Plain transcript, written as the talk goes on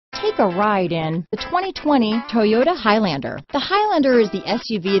Take a ride in the 2020 Toyota Highlander. The Highlander is the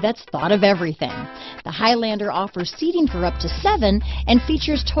SUV that's thought of everything. The Highlander offers seating for up to 7 and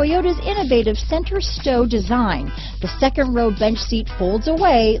features Toyota's innovative center stow design. The second row bench seat folds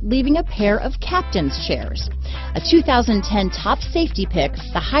away, leaving a pair of captain's chairs. A 2010 top safety pick,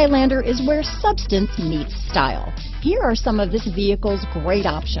 the Highlander is where substance meets style. Here are some of this vehicle's great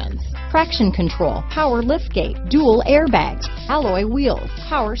options: traction control, power liftgate, dual airbags, alloy wheels,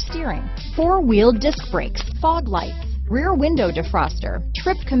 power steering, 4-wheel disc brakes, fog lights, rear window defroster,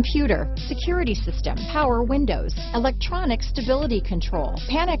 trip computer, security system, power windows, electronic stability control,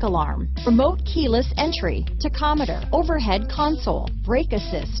 panic alarm, remote keyless entry, tachometer, overhead console, brake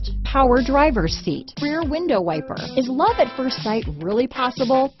assist, power driver's seat, rear window wiper. Is love at first sight really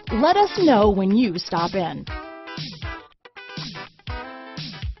possible? Let us know when you stop in.